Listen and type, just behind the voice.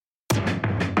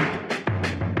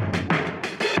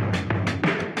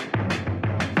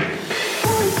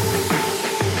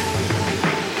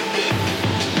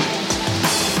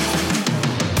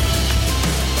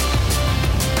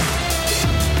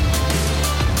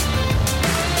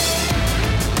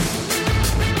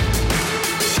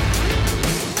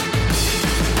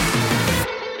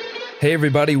Hey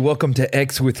everybody, welcome to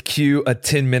X with Q, a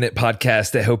 10-minute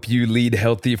podcast to help you lead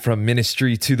healthy from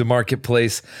ministry to the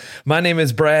marketplace. My name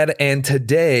is Brad, and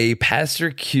today Pastor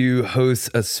Q hosts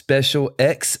a special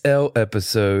XL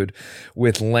episode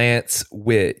with Lance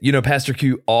Witt. You know, Pastor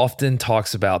Q often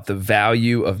talks about the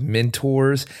value of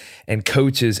mentors and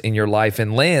coaches in your life,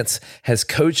 and Lance has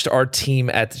coached our team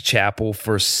at the chapel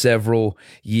for several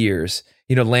years.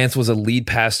 You know, Lance was a lead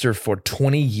pastor for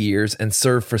 20 years and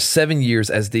served for 7 years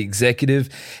as the executive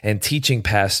and teaching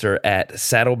pastor at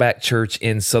Saddleback Church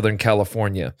in Southern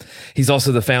California. He's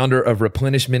also the founder of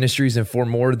Replenish Ministries, and for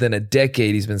more than a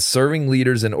decade, he's been serving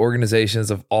leaders and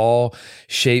organizations of all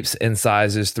shapes and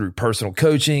sizes through personal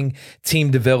coaching,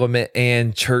 team development,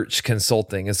 and church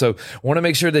consulting. And so I want to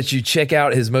make sure that you check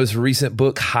out his most recent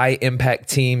book, High Impact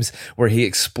Teams, where he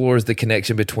explores the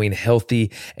connection between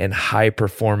healthy and high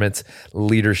performance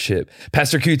leadership.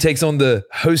 Pastor Q takes on the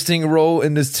hosting role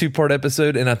in this two-part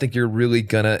episode, and I think you're really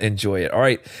gonna enjoy it. All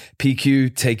right,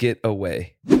 PQ, take it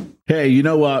away. Hey, you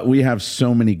know what? We have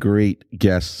so many great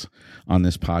guests on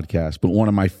this podcast, but one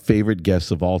of my favorite guests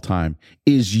of all time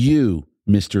is you,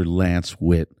 Mr. Lance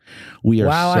Witt.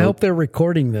 I hope they're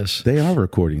recording this. They are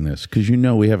recording this because, you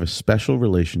know, we have a special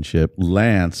relationship.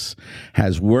 Lance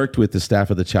has worked with the staff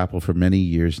of the chapel for many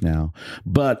years now,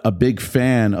 but a big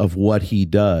fan of what he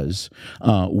does,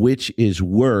 which is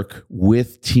work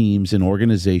with teams and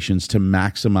organizations to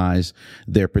maximize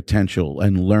their potential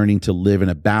and learning to live in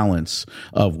a balance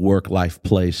of work-life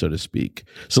play, so to speak.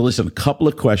 So listen, a couple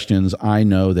of questions I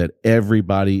know that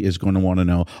everybody is going to want to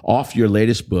know off your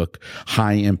latest book,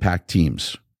 High Impact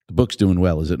Teams. The book's doing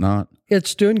well, is it not?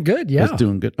 It's doing good, yeah. It's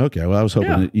doing good. Okay, well, I was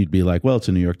hoping that you'd be like, well, it's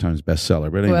a New York Times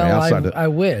bestseller. But anyway, I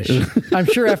wish. I'm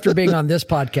sure after being on this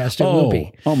podcast, it will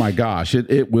be. Oh my gosh,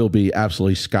 it will be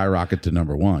absolutely skyrocket to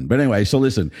number one. But anyway, so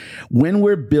listen, when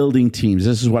we're building teams,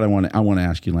 this is what I want to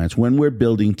ask you, Lance. When we're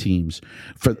building teams,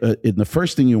 the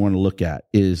first thing you want to look at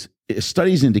is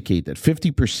studies indicate that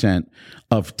 50%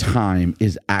 of time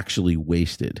is actually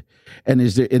wasted. And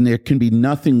there can be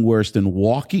nothing worse than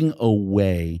walking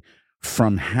away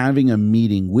from having a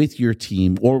meeting with your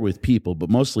team or with people, but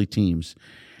mostly teams,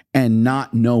 and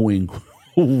not knowing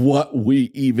what we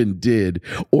even did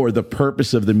or the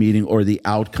purpose of the meeting or the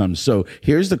outcome. So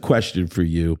here's the question for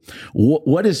you.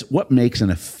 What makes an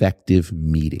effective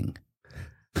meeting?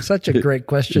 Such a great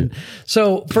question.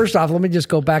 So first off, let me just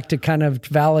go back to kind of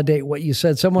validate what you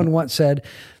said. Someone once said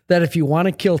that if you want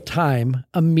to kill time,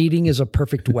 a meeting is a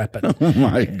perfect weapon. Oh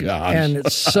my gosh. And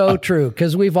it's so true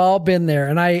because we've all been there.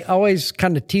 And I always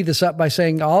kind of tee this up by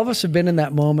saying all of us have been in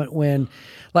that moment when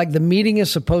like the meeting is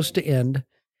supposed to end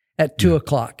at 2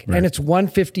 o'clock and it's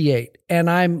 1:58 and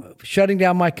I'm shutting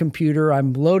down my computer.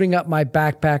 I'm loading up my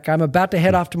backpack. I'm about to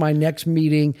head off to my next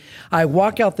meeting. I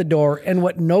walk out the door and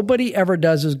what nobody ever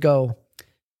does is go,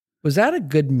 was that a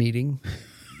good meeting?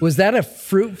 Was that a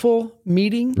fruitful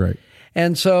meeting? Right.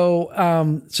 And so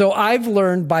I've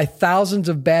learned by thousands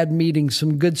of bad meetings,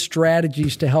 some good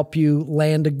strategies to help you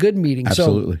land a good meeting.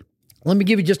 Absolutely. So let me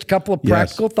give you just a couple of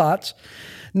practical thoughts.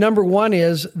 Number one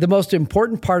is the most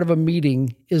important part of a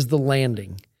meeting is the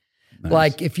landing. Nice.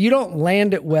 Like if you don't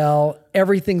land it well,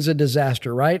 everything's a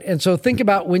disaster, right? And so think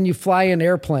about when you fly an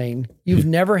airplane, you've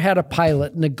never had a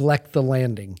pilot neglect the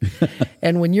landing.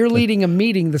 And when you're leading a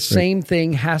meeting, the same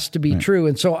thing has to be true.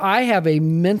 And so I have a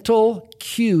mental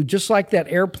cue, just like that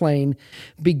airplane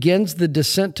begins the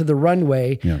descent to the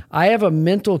runway. Yeah. I have a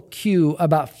mental cue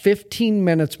about 15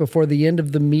 minutes before the end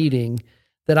of the meeting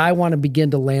that I want to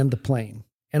begin to land the plane.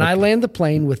 And I land the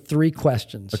plane with 3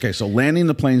 questions. Okay, so landing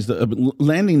the plane's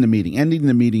landing the meeting. Ending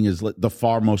the meeting is the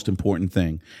far most important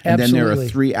thing. And Absolutely. Then there are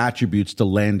 3 attributes to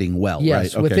landing well,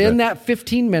 yes, right? Yes, within that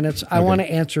 15 minutes, I want to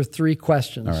answer 3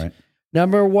 questions. All right.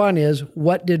 Number 1 is,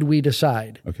 what did we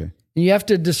decide? Okay. And you have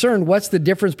to discern what's the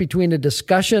difference between a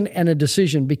discussion and a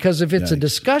decision. Because if it's a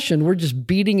discussion, we're just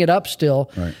beating it up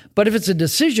still. Right. But if it's a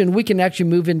decision, we can actually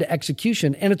move into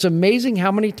execution. And it's amazing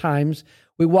how many times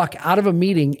we walk out of a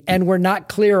meeting and we're not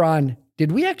clear on,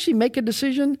 did we actually make a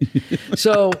decision?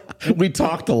 So we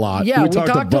talked a lot. Yeah, we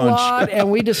talked a lot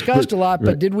and we discussed a lot,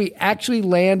 but did we actually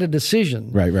land a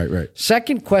decision? Right.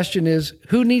 Second question is,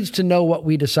 who needs to know what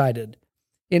we decided?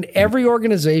 In every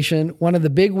organization, one of the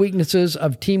big weaknesses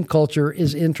of team culture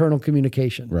is internal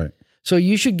communication. Right. So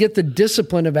you should get the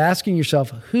discipline of asking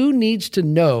yourself, who needs to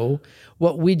know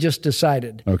what we just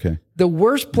decided? Okay. The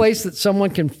worst place that someone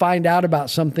can find out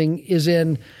about something is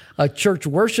in a church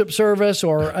worship service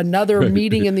or another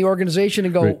meeting in the organization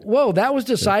and go, whoa, that was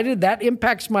decided. That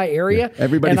impacts my area. Yeah.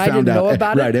 Everybody and found I didn't out know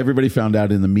about it. Right. Everybody found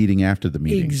out in the meeting after the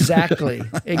meeting.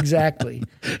 Exactly.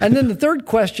 And then the third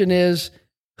question is,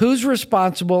 who's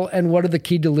responsible, and what are the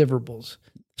key deliverables.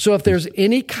 So if there's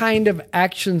any kind of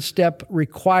action step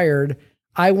required,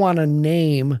 I want a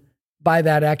name by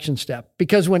that action step,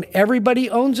 because when everybody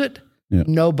owns it,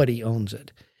 nobody owns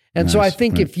it. And so I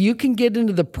think if you can get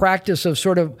into the practice of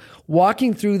sort of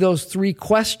walking through those 3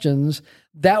 questions,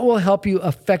 that will help you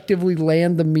effectively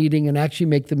land the meeting and actually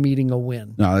make the meeting a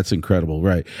win. No, that's incredible.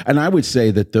 Right. And I would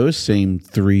say that those same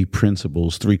 3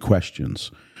 principles, 3 questions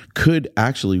could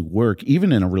actually work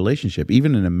even in a relationship,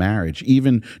 even in a marriage,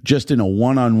 even just in a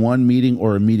one-on-one meeting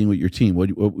or a meeting with your team.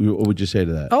 What would you say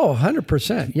to that? Oh,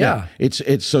 100%. Yeah.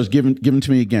 So give them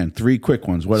to me again. 3 quick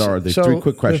ones. What are they? 3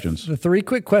 quick questions. The 3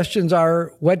 quick questions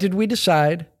are, what did we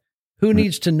decide? Who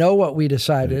needs to know what we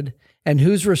decided? And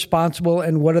who's responsible,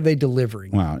 and what are they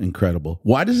delivering? Wow, incredible.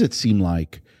 Why does it seem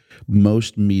like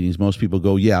most meetings, most people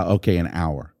go, an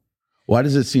hour? Why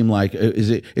does it seem like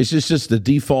it's just the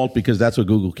default because that's what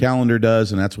Google Calendar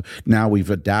does, and that's what, now we've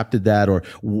adapted that? Or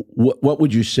what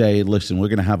would you say? Listen, we're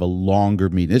going to have a longer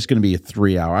meeting. It's going to be a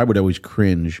 3 hour. I would always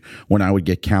cringe when I would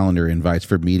get calendar invites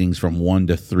for meetings from 1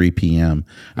 to 3 p.m.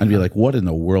 I'd be like, what in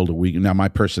the world are we? Now my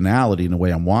personality and the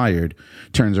way I'm wired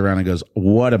turns around and goes,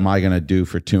 what am I going to do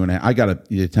for 2.5? I got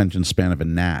the attention span of a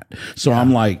gnat. So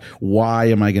I'm like, why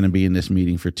am I going to be in this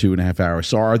meeting for 2.5 hours?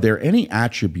 So are there any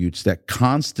attributes that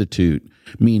constitute,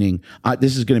 meaning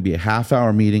this is going to be a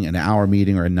half-hour meeting, an hour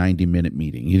meeting, or a 90-minute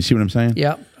meeting? You see what I'm saying?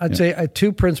 Yeah. I'd say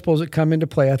 2 principles that come into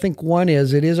play. I think one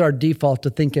is, it is our default to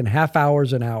think in half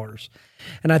hours and hours.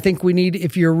 And I think we need,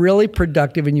 if you're really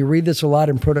productive, and you read this a lot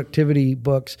in productivity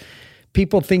books,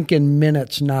 people think in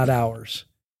minutes, not hours.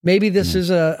 Maybe this is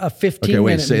a 15-minute Okay,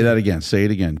 wait, say meeting. that again. Say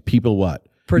it again. People what?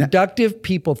 Productive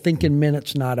people think in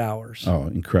minutes, not hours. Oh,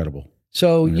 incredible.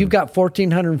 So you've got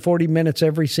 1,440 minutes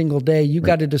every single day. You've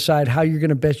got to decide how you're going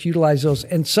to best utilize those.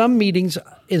 And some meetings,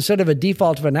 instead of a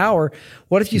default of an hour,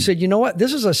 what if you said, you know what,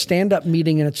 this is a stand-up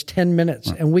meeting and it's 10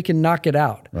 minutes and we can knock it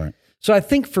out. Right. So I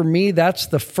think for me, that's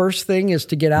the first thing, is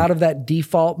to get out of that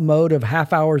default mode of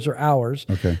half hours or hours.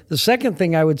 Okay. The second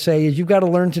thing I would say is you've got to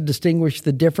learn to distinguish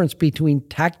the difference between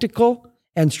tactical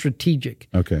and strategic.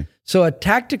 Okay. So a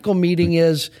tactical meeting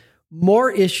is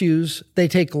more issues, they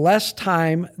take less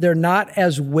time, they're not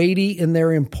as weighty in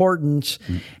their importance,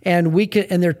 and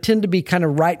there tend to be kind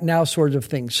of right now sorts of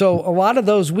things. So a lot of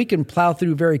those we can plow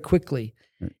through very quickly.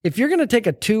 If you're going to take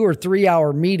a 2 or 3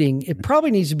 hour meeting, it probably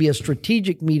needs to be a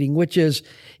strategic meeting, which is,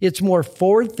 it's more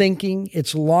forward thinking,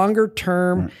 it's longer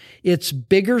term, it's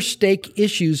bigger stake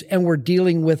issues, and we're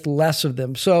dealing with less of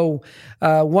them. So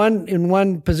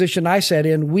one position I sat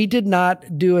in, we did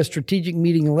not do a strategic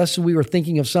meeting unless we were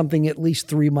thinking of something at least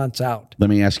 3 months out.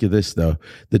 Let me ask you this, though.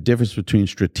 The difference between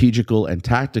strategical and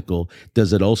tactical,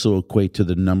 does it also equate to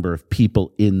the number of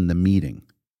people in the meeting?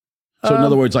 So in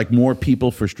other words, like more people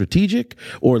for strategic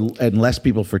and less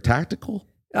people for tactical?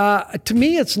 To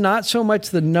me, it's not so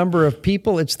much the number of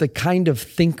people, it's the kind of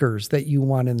thinkers that you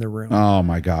want in the room. Oh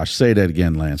my gosh. Say that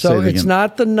again, Lance. So it's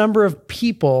not the number of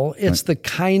people, it's the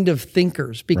kind of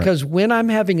thinkers. Because when I'm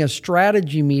having a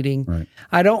strategy meeting,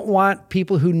 I don't want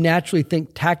people who naturally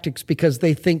think tactics because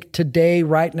they think today,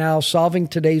 right now, solving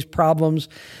today's problems.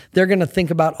 They're going to think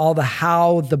about all the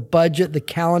how, the budget, the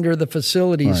calendar, the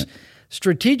facilities.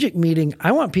 Strategic meeting,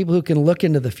 I want people who can look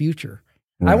into the future.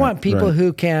 I want people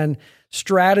who can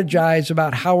strategize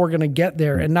about how we're going to get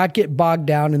there and not get bogged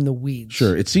down in the weeds.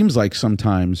 Sure. It seems like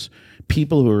sometimes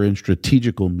people who are in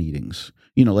strategical meetings,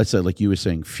 let's say, like you were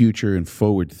saying, future and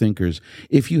forward thinkers,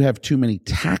 if you have too many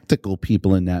tactical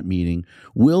people in that meeting,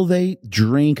 will they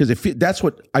drain? Because that's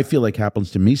what I feel like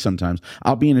happens to me sometimes.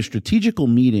 I'll be in a strategical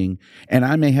meeting and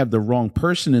I may have the wrong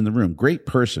person in the room, great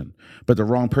person, but the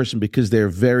wrong person because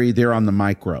they're on the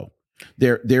micro.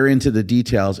 They're into the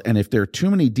details, and if there are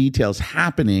too many details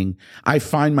happening, I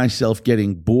find myself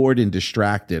getting bored and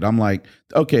distracted. I'm like,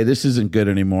 okay, this isn't good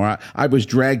anymore. I was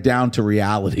dragged down to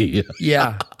reality.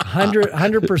 Yeah,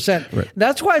 100%.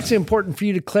 That's why it's important for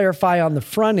you to clarify on the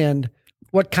front end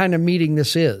what kind of meeting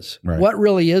this is. What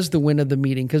really is the win of the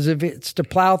meeting? Because if it's to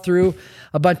plow through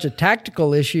a bunch of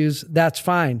tactical issues, that's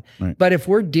fine. But if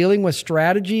we're dealing with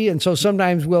strategy, and so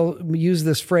sometimes we'll use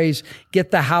this phrase,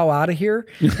 get the how out of here,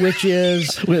 which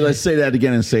is... Wait, let's say that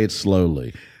again and say it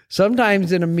slowly.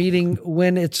 Sometimes in a meeting,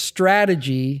 when it's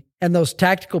strategy and those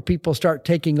tactical people start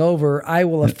taking over, I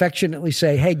will affectionately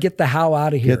say, hey, get the how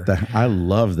out of here. I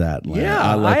love that, Len.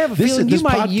 Yeah, I have a feeling you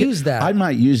might use that. I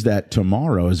might use that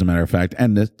tomorrow, as a matter of fact.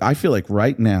 And I feel like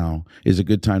right now is a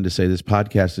good time to say this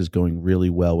podcast is going really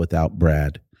well without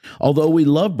Brad. Although we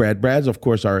love Brad. Brad's, of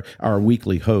course, our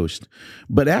weekly host.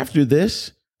 But after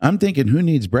this, I'm thinking, who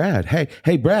needs Brad?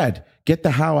 Hey, Brad, get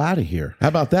the how out of here. How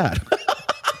about that?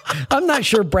 I'm not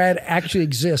sure Brad actually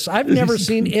exists. I've never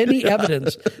seen any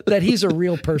evidence that he's a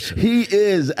real person. He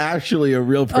is actually a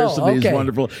real person. Oh, okay. He's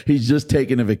wonderful. He's just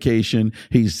taking a vacation.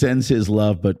 He sends his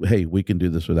love, but hey, we can do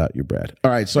this without you, Brad.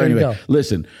 All right. So anyway,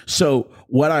 listen. So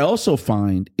what I also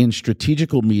find in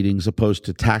strategical meetings opposed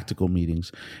to tactical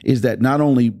meetings is that not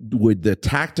only would the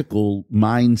tactical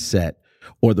mindset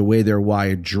or the way they're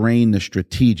wired drain the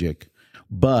strategic,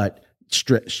 but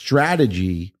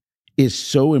strategy is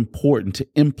so important to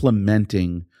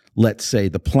implementing, let's say,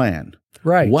 the plan.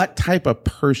 Right. What type of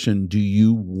person do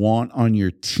you want on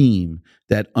your team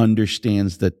that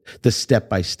understands the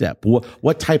step-by-step?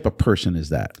 What type of person is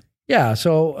that? Yeah.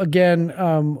 So again,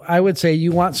 I would say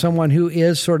you want someone who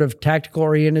is sort of tactical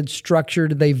oriented,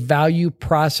 structured. They value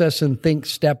process and think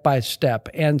step by step.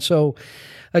 And so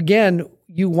again,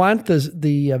 you want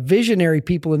the visionary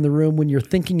people in the room when you're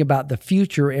thinking about the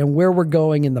future and where we're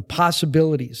going and the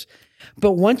possibilities.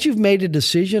 But once you've made a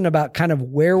decision about kind of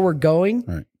where we're going,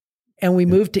 right, and we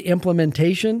move to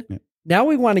implementation, now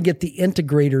we want to get the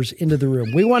integrators into the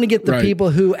room. We want to get the people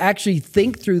who actually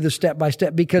think through the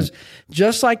step-by-step, because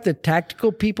just like the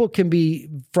tactical people can be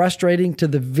frustrating to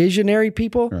the visionary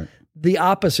people, the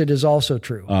opposite is also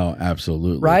true. Oh,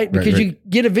 absolutely. Right? Because you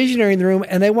get a visionary in the room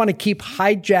and they want to keep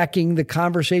hijacking the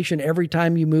conversation every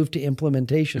time you move to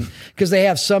implementation because they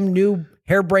have some new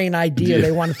harebrained idea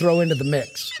they want to throw into the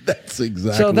mix. That's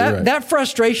exactly so that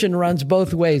frustration runs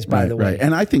both ways, by the way. Right.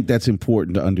 And I think that's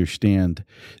important to understand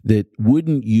that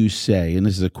wouldn't you say, and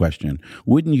this is a question,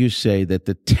 wouldn't you say that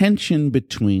the tension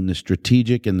between the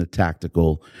strategic and the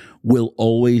tactical will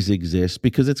always exist?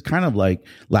 Because it's kind of like,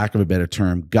 lack of a better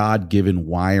term, God-given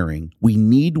wiring. We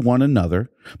need one another,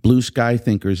 blue sky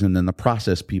thinkers, and then the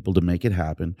process people to make it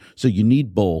happen. So you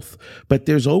need both. But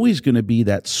there's always going to be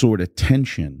that sort of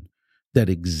tension that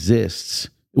exists.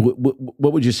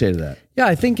 What would you say to that? Yeah,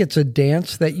 I think it's a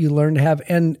dance that you learn to have.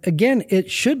 And again, it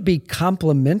should be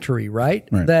complementary, right?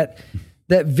 That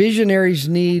visionaries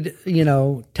need,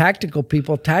 tactical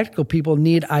people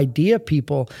need idea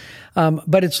people.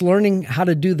 But it's learning how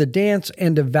to do the dance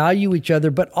and to value each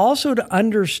other, but also to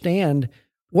understand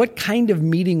what kind of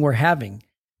meeting we're having.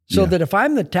 So that if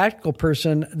I'm the tactical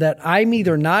person, that I'm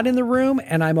either not in the room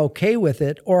and I'm okay with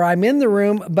it, or I'm in the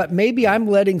room, but maybe I'm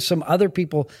letting some other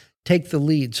people take the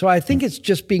lead. So I think it's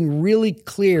just being really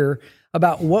clear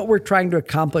about what we're trying to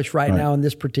accomplish right now in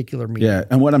this particular meeting. Yeah,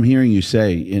 and what I'm hearing you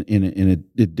say in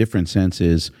a different sense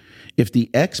is, if the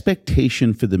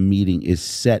expectation for the meeting is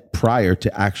set prior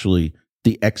to actually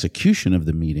the execution of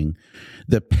the meeting,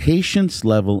 the patience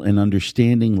level and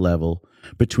understanding level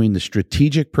between the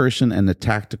strategic person and the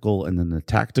tactical, and then the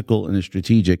tactical and the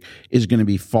strategic, is going to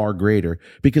be far greater,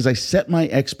 because I set my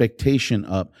expectation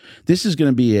up. This is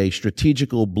going to be a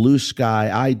strategical, blue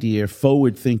sky idea,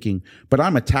 forward thinking, but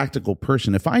I'm a tactical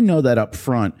person. If I know that up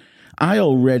front, I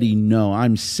already know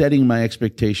I'm setting my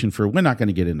expectation for, we're not going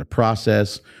to get into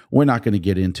process. I'm not going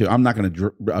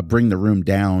to bring the room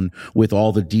down with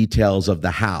all the details of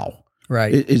the how.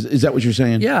 Right. Is that what you're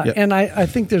saying? Yeah. And I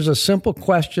think there's a simple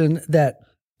question that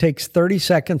takes 30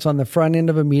 seconds on the front end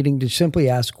of a meeting to simply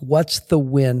ask, what's the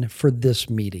win for this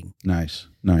meeting? Nice.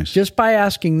 Just by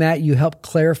asking that, you help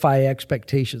clarify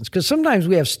expectations. Because sometimes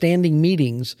we have standing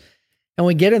meetings and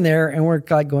we get in there and we're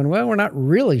like going, well, we're not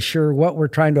really sure what we're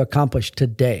trying to accomplish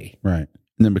today. Right. And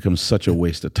then it becomes such a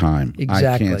waste of time.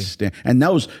 Exactly. I can't stand. And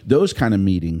those kind of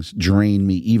meetings drain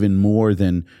me even more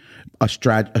than a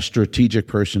strategic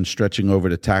person stretching over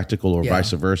to tactical, or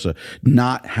vice versa.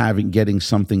 Not getting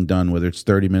something done, whether it's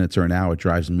 30 minutes or an hour,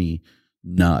 drives me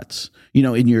nuts.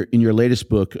 In your latest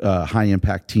book, High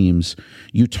Impact Teams,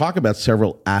 you talk about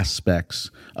several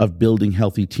aspects of building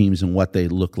healthy teams and what they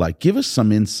look like. Give us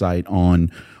some insight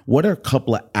on what are a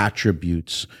couple of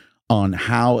attributes on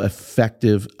how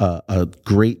effective a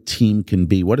great team can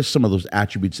be. What are some of those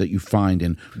attributes that you find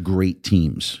in great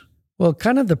teams? Well,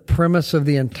 kind of the premise of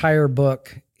the entire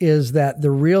book is that the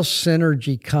real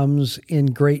synergy comes in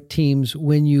great teams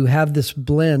when you have this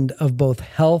blend of both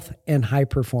health and high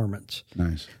performance.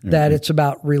 Nice. That it's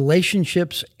about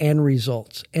relationships and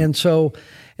results.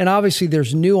 And obviously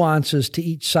there's nuances to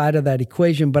each side of that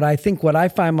equation, but I think what I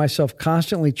find myself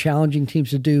constantly challenging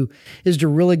teams to do is to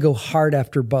really go hard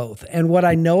after both. And what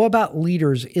I know about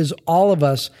leaders is all of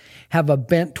us have a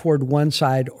bent toward one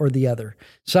side or the other.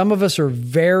 Some of us are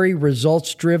very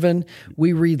results driven.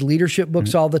 We read leadership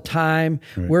books all the time.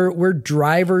 We're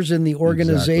drivers in the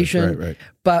organization. Exactly.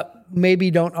 But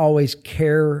maybe don't always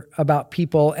care about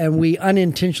people, and we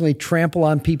unintentionally trample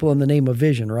on people in the name of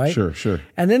vision, right? Sure.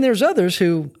 And then there's others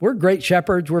who, we're great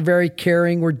shepherds, we're very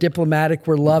caring, we're diplomatic,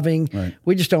 we're loving. Right.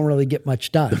 We just don't really get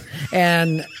much done.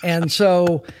 and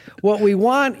so what we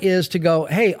want is to go,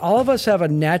 hey, all of us have a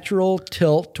natural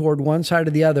tilt toward one side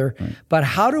or the other, but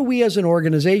how do we as an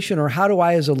organization, or how do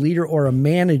I as a leader or a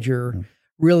manager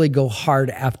really go hard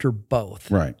after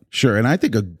both? Right. Sure. And I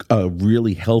think a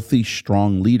really healthy,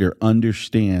 strong leader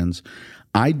understands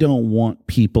I don't want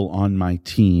people on my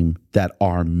team that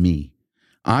are me.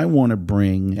 I want to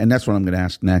bring, and that's what I'm going to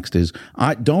ask next is,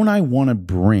 I want to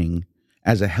bring,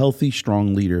 as a healthy,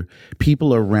 strong leader,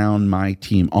 people around my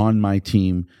team, on my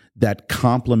team, that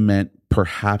complement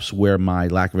perhaps where my,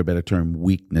 lack of a better term,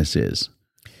 weakness is.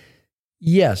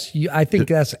 Yes, I think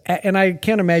that's, and I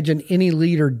can't imagine any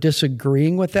leader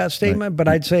disagreeing with that statement, but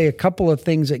I'd say a couple of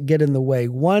things that get in the way.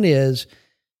 One is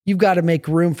you've got to make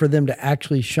room for them to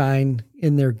actually shine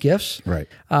in their gifts. Right.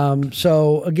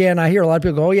 So again, I hear a lot of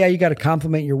people go, oh yeah, you got to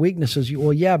compliment your weaknesses.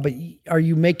 Well, yeah, but are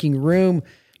you making room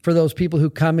for those people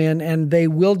who come in and they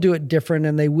will do it different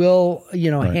and they will,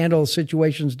 handle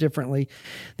situations differently?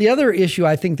 The other issue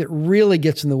I think that really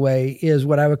gets in the way is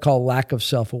what I would call lack of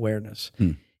self-awareness.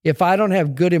 If I don't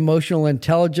have good emotional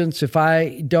intelligence, if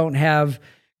I don't have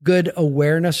good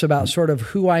awareness about sort of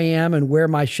who I am and where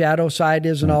my shadow side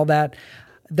is and all that,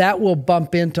 that will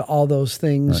bump into all those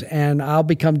things and I'll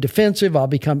become defensive, I'll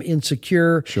become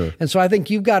insecure. Sure. And so I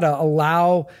think you've got to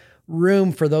allow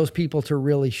room for those people to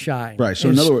really shine. Right. So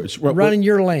in other words, run in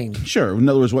your lane. Sure. In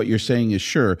other words, what you're saying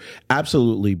is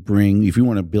absolutely bring, if you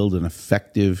want to build an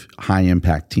effective, high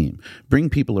impact team, bring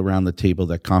people around the table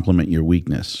that complement your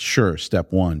weakness. Sure.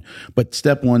 Step one. But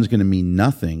step one is going to mean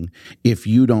nothing if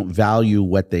you don't value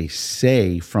what they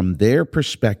say from their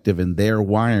perspective and their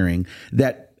wiring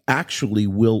that actually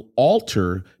will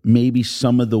alter maybe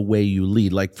some of the way you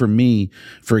lead. Like for me,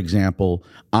 for example,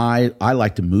 I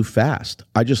like to move fast.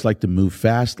 I just like to move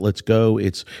fast. Let's go.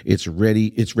 It's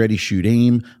ready, shoot,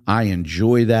 aim. I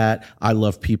enjoy that. I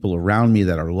love people around me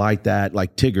that are like that,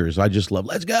 like Tiggers. I just love,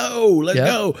 let's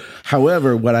go.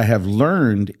 However, what I have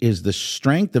learned is the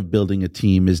strength of building a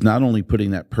team is not only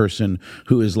putting that person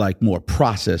who is like more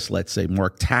process, let's say more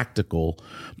tactical,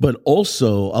 but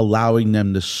also allowing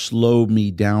them to slow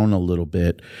me down a little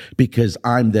bit because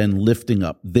I'm then lifting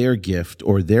up their gift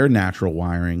or their natural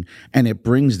wiring, and it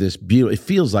brings this beautiful, it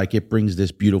feels like it brings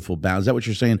this beautiful balance. Is that what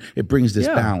you're saying? It brings this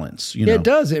balance. Yeah, it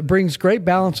does. It brings great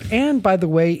balance. And by the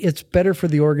way, it's better for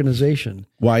the organization.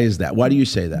 Why is that? Why do you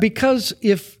say that? Because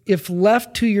if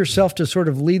left to yourself to sort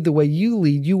of lead the way you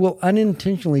lead, you will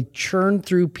unintentionally churn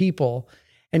through people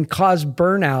and cause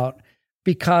burnout.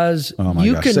 Because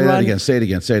you can say it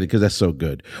again, because that's so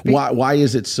good. Why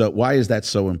is that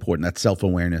so important? That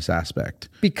self-awareness aspect.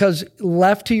 Because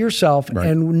left to yourself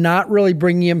and not really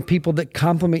bringing in people that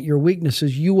complement your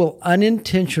weaknesses, you will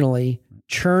unintentionally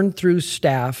churn through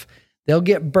staff. They'll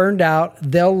get burned out.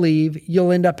 They'll leave.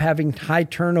 You'll end up having high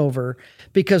turnover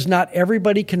because not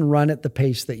everybody can run at the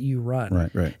pace that you run.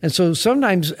 Right. And so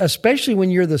sometimes, especially when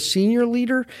you're the senior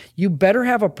leader, you better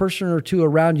have a person or two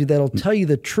around you that'll tell you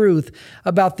the truth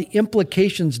about the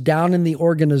implications down in the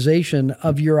organization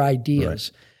of your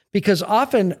ideas. Because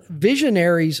often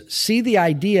visionaries see the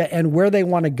idea and where they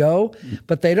want to go,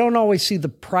 but they don't always see the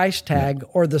price tag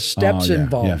or the steps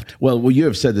involved. Yeah. Well, you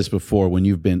have said this before when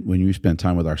you spend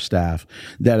time with our staff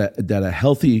that a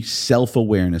healthy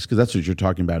self-awareness, because that's what you're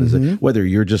talking about, is that whether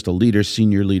you're just a leader,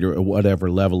 senior leader, or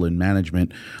whatever level in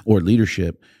management or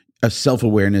leadership, a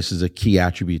self-awareness is a key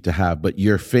attribute to have. But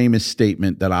your famous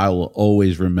statement that I will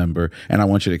always remember, and I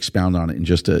want you to expound on it in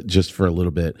just for a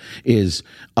little bit, is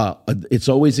it's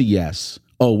always a yes.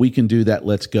 Oh, we can do that.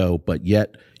 Let's go. But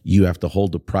yet you have to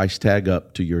hold the price tag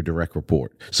up to your direct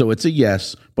report. So it's a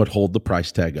yes, but hold the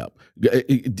price tag up.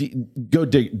 Go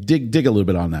dig a little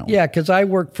bit on that one. Yeah, because I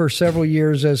worked for several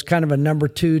years as kind of a number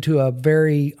two to a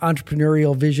very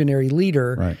entrepreneurial, visionary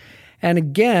leader. Right. And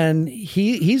again,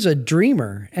 he's a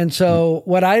dreamer. And so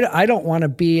what I don't want to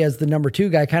be as the number two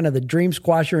guy, kind of the dream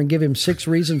squasher and give him 6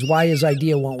 reasons why his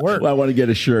idea won't work. Well, I want to get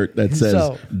a shirt that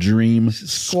says dream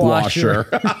squasher.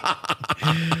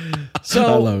 So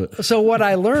I love it. So what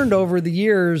I learned over the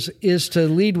years is to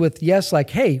lead with yes,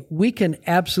 like, hey, we can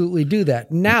absolutely do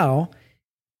that. Now,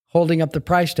 holding up the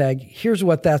price tag, here's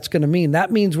what that's going to mean.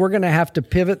 That means we're going to have to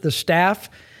pivot the staff,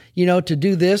 to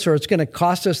do this, or it's going to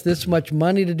cost us this much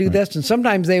money to do this. And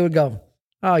sometimes they would go,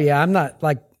 oh yeah, I'm not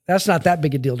like, That's not that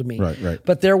big a deal to me. Right.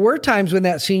 But there were times when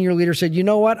that senior leader said, you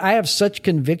know what? I have such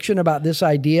conviction about this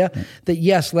idea that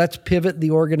yes, let's pivot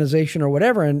the organization or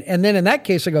whatever. And then in that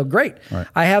case, I go, great. Right.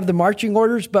 I have the marching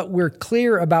orders, but we're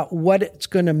clear about what it's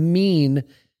going to mean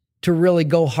to really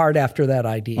go hard after that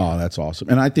idea. Oh, that's awesome.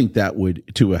 And I think that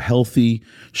would, to a healthy,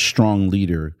 strong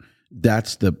leader,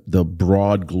 that's the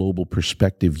broad global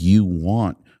perspective you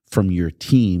want from your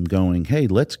team going, hey,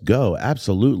 let's go.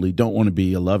 Absolutely. Don't want to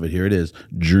be, I love it. Here it is,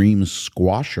 dream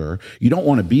squasher. You don't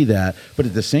want to be that. But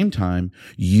at the same time,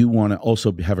 you want to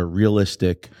also have a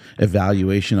realistic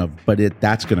evaluation of, but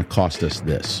that's going to cost us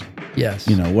this. Yes.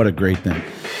 You know, what a great thing.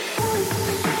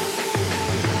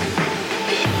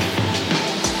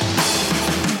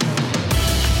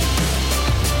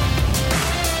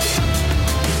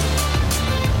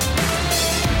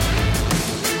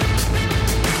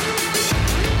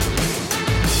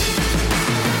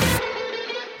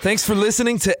 Thanks for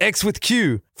listening to X with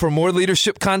Q. For more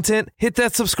leadership content, hit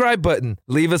that subscribe button,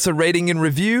 leave us a rating and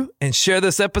review, and share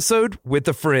this episode with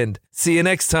a friend. See you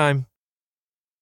next time.